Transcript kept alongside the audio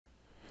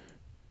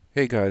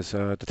Hey guys,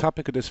 the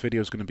topic of this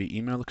video is going to be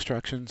email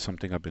extraction,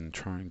 something I've been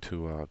trying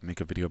to make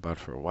a video about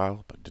for a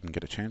while, but didn't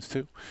get a chance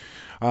to.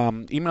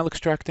 Email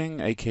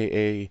extracting,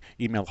 aka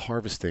email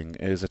harvesting,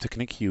 is a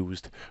technique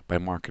used by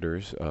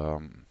marketers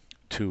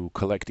to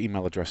collect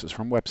email addresses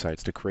from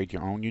websites to create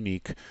your own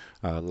unique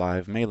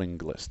live mailing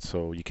list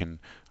so you can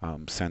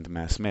send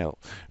mass mail.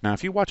 Now,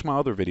 if you watch my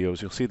other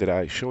videos, you'll see that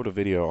I showed a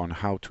video on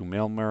how to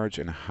mail merge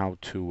and how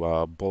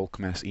to bulk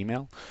mass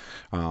email.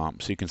 So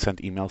you can send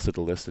emails to the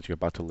list that you're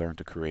about to learn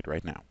to create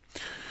right now.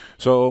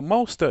 So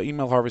most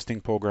email harvesting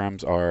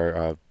programs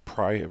are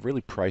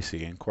really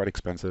pricey and quite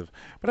expensive,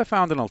 but I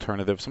found an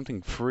alternative,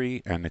 something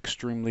free and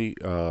extremely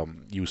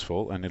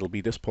useful, and it'll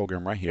be this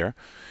program right here.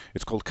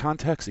 It's called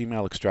Contacts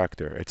Email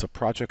Extractor. It's a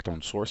project on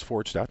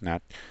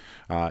SourceForge.net.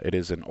 It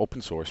is an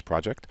open source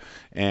project,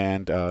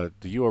 and the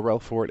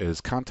URL for it is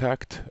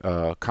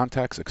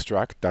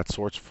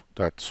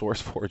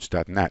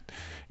contactsextract.sourceforge.net.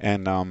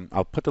 And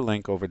I'll put the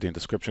link over in the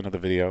description of the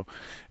video.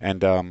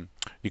 And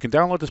you can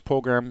download this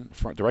program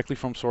directly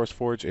from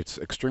SourceForge. It's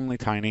extremely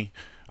tiny.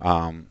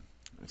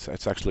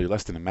 It's actually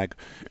less than a meg.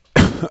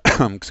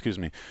 Excuse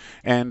me.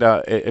 And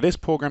it is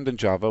programmed in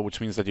Java, which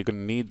means that you're going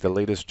to need the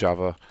latest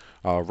Java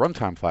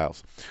runtime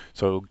files.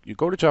 So you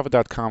go to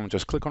java.com and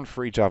just click on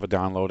free Java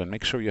download and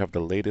make sure you have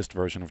the latest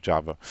version of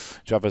Java.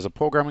 Java is a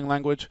programming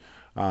language,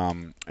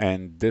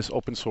 and this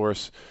open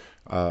source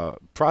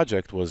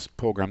project was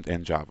programmed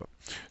in Java.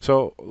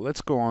 So let's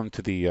go on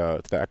to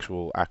the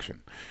actual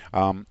action.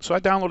 So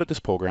I downloaded this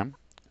program.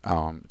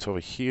 It's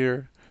over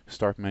here,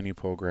 Start Menu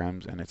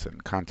Programs, and it's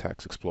in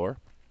Contacts Explorer.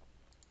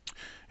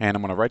 And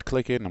I'm going to right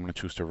click it and I'm going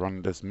to choose to run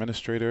it as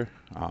administrator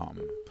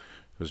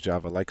because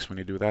Java likes when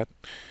you do that.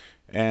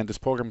 And this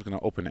program is going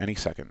to open any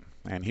second.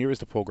 And here is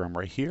the program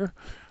right here.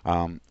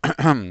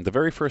 The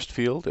very first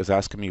field is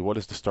asking me what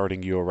is the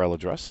starting URL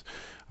address.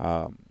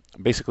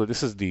 Basically,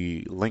 this is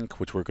the link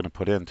which we're going to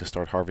put in to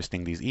start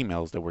harvesting these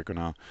emails that we're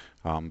going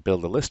to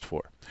build a list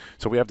for.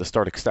 So we have the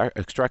start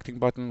extracting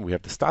button, we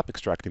have the stop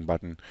extracting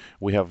button,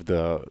 we have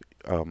the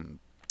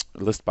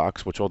list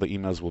box which all the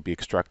emails will be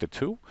extracted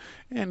to,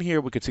 and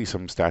here we could see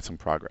some stats in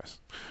progress.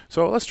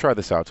 So let's try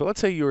this out. So let's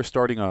say you're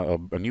starting a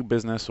new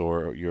business,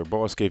 or your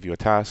boss gave you a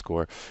task,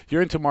 or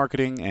you're into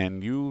marketing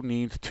and you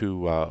need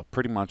to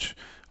pretty much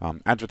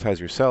advertise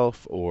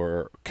yourself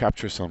or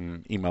capture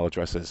some email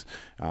addresses,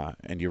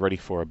 and you're ready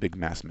for a big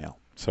mass mail.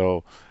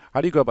 So how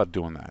do you go about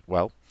doing that?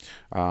 Well,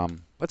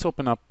 let's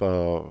open up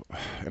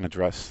an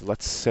address.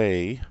 Let's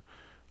say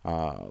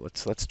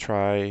let's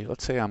try.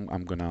 Let's say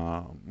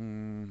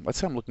let's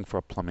say I'm looking for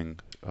a plumbing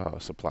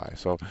supply.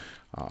 So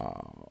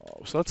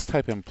let's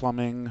type in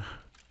plumbing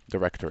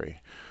directory.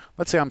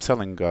 Let's say I'm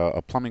selling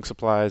plumbing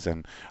supplies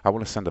and I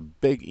want to send a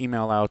big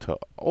email out to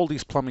all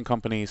these plumbing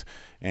companies.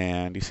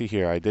 And you see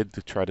here, I did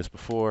try this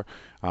before,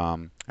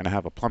 and I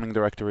have a plumbing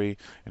directory,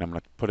 and I'm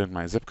going to put in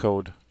my zip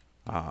code.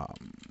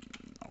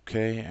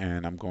 Okay,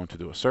 and I'm going to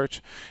do a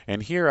search.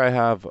 And here I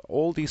have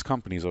all these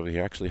companies over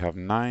here. I actually have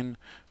 9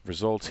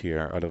 results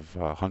here out of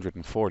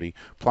 140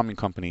 plumbing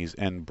companies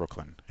in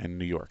Brooklyn, in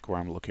New York, where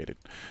I'm located.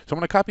 So I'm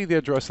going to copy the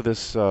address of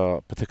this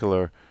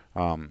particular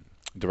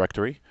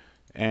directory,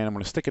 and I'm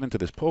going to stick it into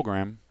this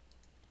program.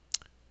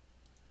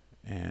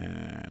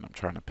 And I'm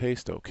trying to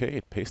paste. Okay,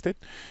 it pasted.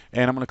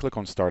 And I'm going to click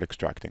on Start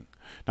Extracting.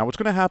 Now what's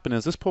going to happen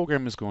is this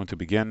program is going to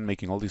begin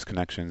making all these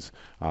connections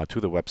to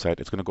the website.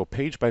 It's going to go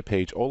page by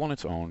page all on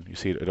its own. You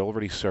see it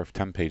already served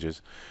 10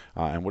 pages.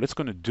 And what it's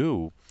going to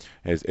do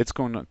is it's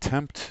going to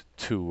attempt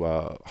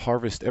to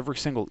harvest every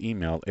single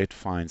email it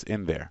finds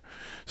in there.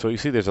 So you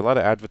see there's a lot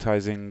of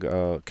advertising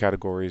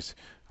categories.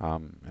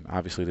 And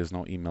obviously there's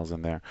no emails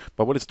in there.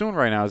 But what it's doing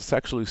right now is it's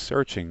actually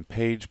searching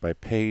page by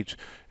page,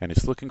 and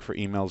it's looking for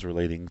emails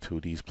relating to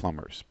these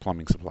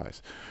plumbing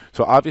supplies.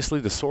 So obviously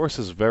the source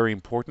is very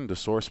important. The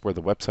source where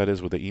the website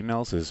is with the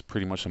emails is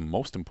pretty much the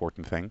most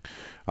important thing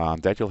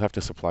that you'll have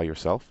to supply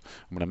yourself.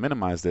 I'm going to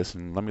minimize this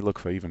and let me look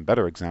for an even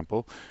better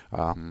example.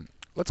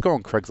 Let's go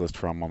on Craigslist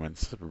for a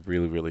moment. It's a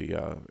really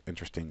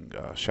interesting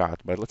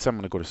shot. But let's say I'm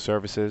going to go to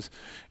services,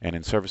 and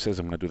in services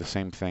I'm going to do the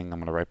same thing. I'm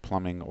going to write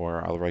plumbing,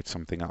 or I'll write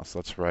something else.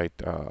 Let's write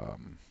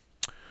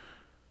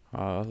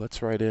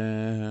let's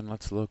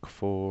look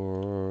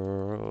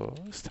for,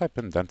 let's type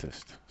in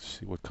dentist,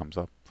 see what comes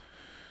up.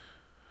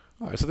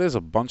 All right, so there's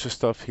a bunch of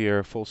stuff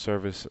here, full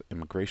service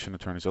immigration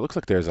attorneys. It looks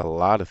like there's a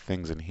lot of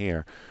things in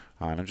here.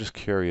 And I'm just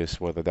curious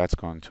whether that's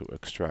going to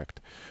extract.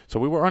 So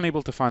we were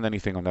unable to find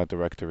anything on that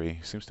directory.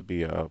 Seems to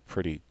be a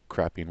pretty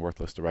crappy and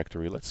worthless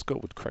directory. Let's go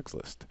with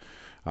Craigslist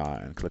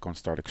and click on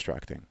Start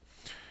Extracting.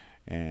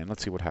 And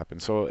let's see what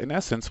happens. So in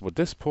essence, what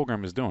this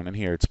program is doing, and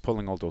here it's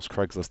pulling all those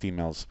Craigslist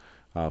emails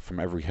from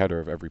every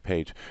header of every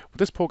page. What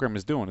this program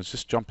is doing is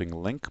just jumping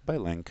link by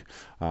link,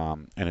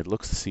 and it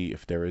looks to see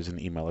if there is an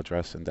email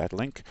address in that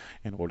link.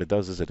 And what it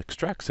does is it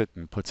extracts it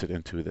and puts it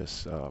into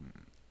this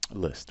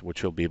list,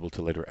 which you'll be able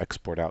to later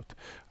export out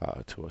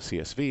to a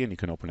CSV, and you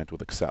can open it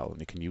with Excel, and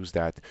you can use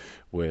that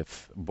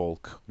with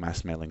bulk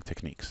mass mailing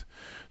techniques.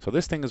 So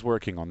this thing is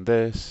working on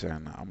this,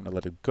 and I'm going to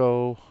let it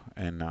go,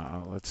 and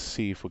let's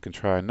see if we can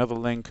try another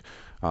link.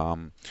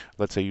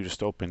 Let's say you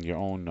just open your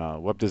own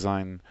web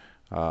design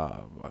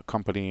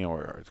company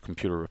or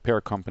computer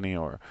repair company,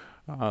 or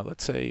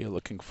let's say you're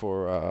looking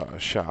for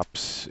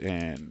shops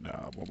in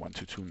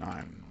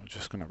 11229. We're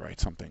just going to write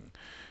something.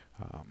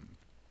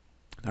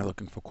 Not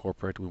looking for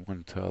corporate, we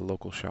want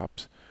local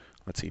shops.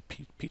 Let's see,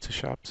 pizza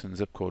shops in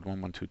zip code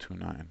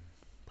 11229.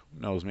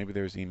 Who knows, maybe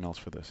there's emails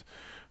for this.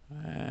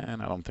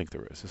 And I don't think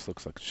there is. This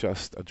looks like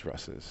just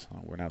addresses.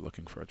 We're not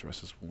looking for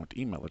addresses, we want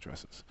email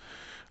addresses.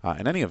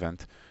 In any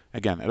event,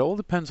 again, it all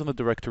depends on the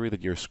directory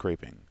that you're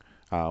scraping.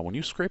 When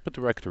you scrape a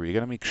directory, you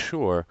got to make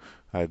sure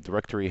a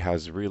directory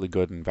has really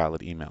good and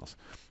valid emails.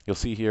 You'll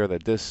see here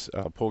that this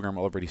program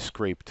already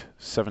scraped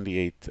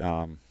 78,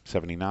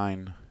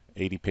 79,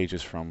 80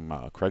 pages from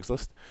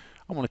Craigslist.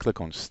 I'm going to click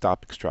on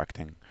Stop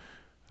Extracting.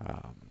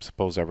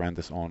 Suppose I ran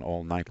this on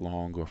all night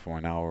long or for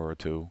an hour or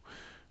two.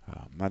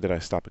 Now that I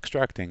stop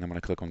extracting, I'm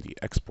going to click on the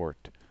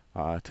Export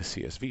to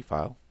CSV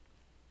file.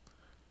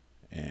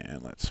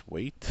 And let's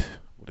wait.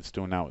 What it's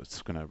doing now,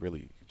 it's going to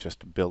really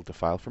just build the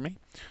file for me.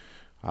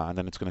 And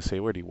then it's going to say,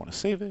 where do you want to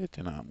save it?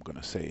 And I'm going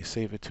to say,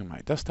 save it to my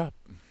desktop.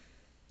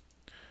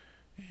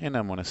 And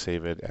I'm going to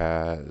save it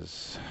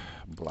as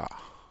blah.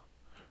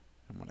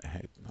 I'm going to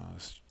hit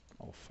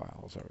all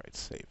files. All right,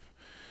 save.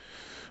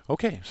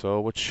 Okay, so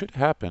what should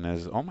happen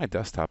is on my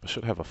desktop, I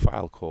should have a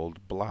file called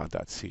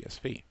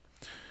blah.csv.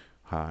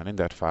 And in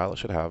that file, I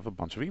should have a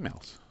bunch of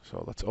emails.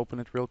 So let's open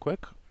it real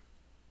quick.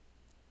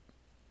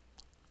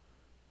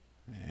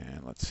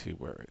 And let's see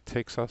where it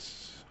takes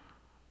us.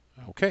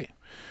 Okay,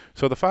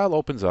 so the file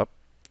opens up,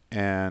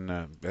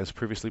 and as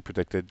previously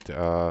predicted,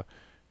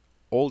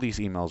 all these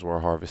emails were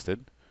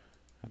harvested.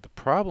 And the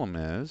problem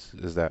is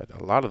that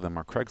a lot of them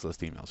are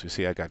Craigslist emails. You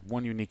see, I got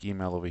one unique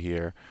email over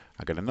here.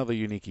 I got another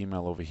unique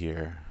email over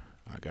here.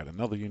 I got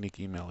another unique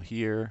email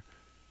here,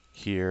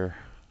 here,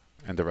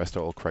 and the rest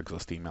are all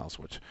Craigslist emails,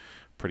 which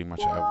pretty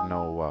much I have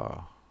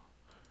no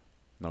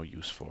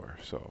use for.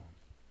 So,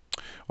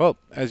 well,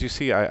 as you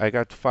see, I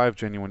got 5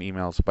 genuine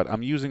emails, but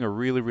I'm using a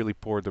really, really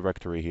poor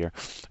directory here.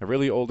 It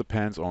really all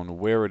depends on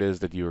where it is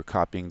that you're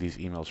copying these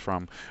emails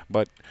from.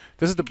 But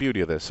this is the beauty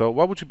of this. So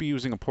what would you be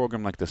using a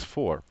program like this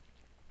for?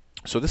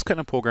 So this kind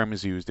of program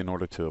is used in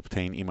order to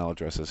obtain email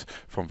addresses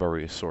from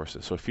various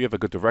sources. So if you have a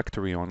good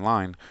directory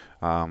online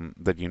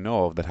that you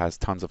know of that has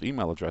tons of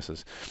email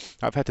addresses,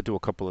 I've had to do a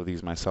couple of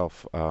these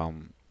myself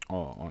on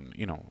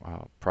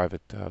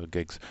private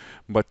gigs.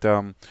 But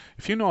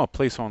if you know a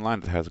place online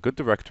that has a good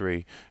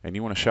directory and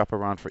you want to shop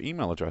around for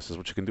email addresses,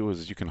 what you can do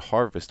is you can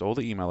harvest all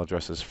the email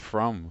addresses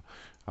from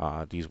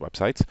these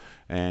websites,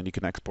 and you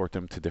can export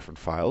them to different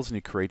files, and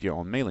you create your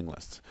own mailing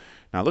lists.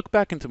 Now look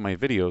back into my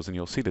videos and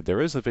you'll see that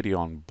there is a video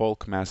on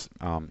bulk mass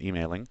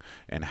emailing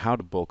and how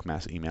to bulk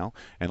mass email.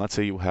 And let's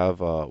say you have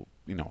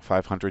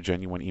 500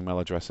 genuine email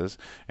addresses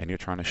and you're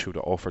trying to shoot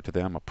an offer to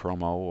them, a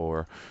promo,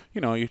 or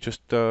you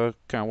just kind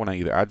of want to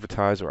either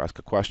advertise or ask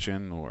a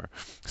question, or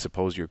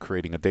suppose you're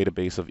creating a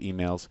database of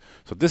emails.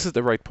 So this is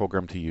the right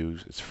program to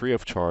use. It's free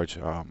of charge.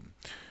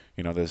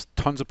 There's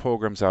tons of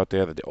programs out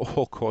there that they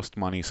all cost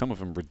money, some of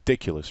them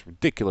ridiculous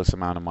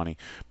amount of money,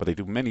 but they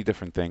do many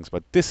different things.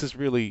 But this is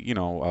really,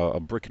 a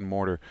brick and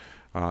mortar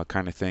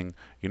kind of thing.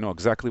 You know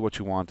exactly what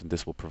you want, and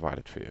this will provide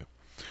it for you.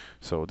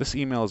 So this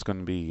email is going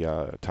to be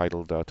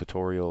titled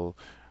Tutorial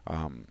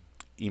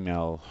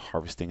Email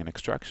Harvesting and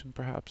Extraction,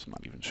 perhaps. I'm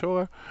not even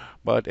sure.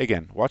 But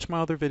again, watch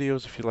my other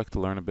videos if you'd like to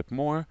learn a bit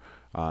more.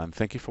 And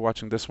thank you for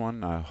watching this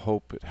one. I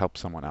hope it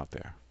helps someone out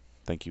there.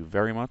 Thank you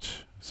very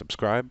much.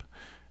 Subscribe.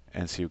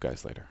 And see you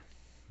guys later.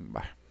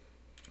 Bye.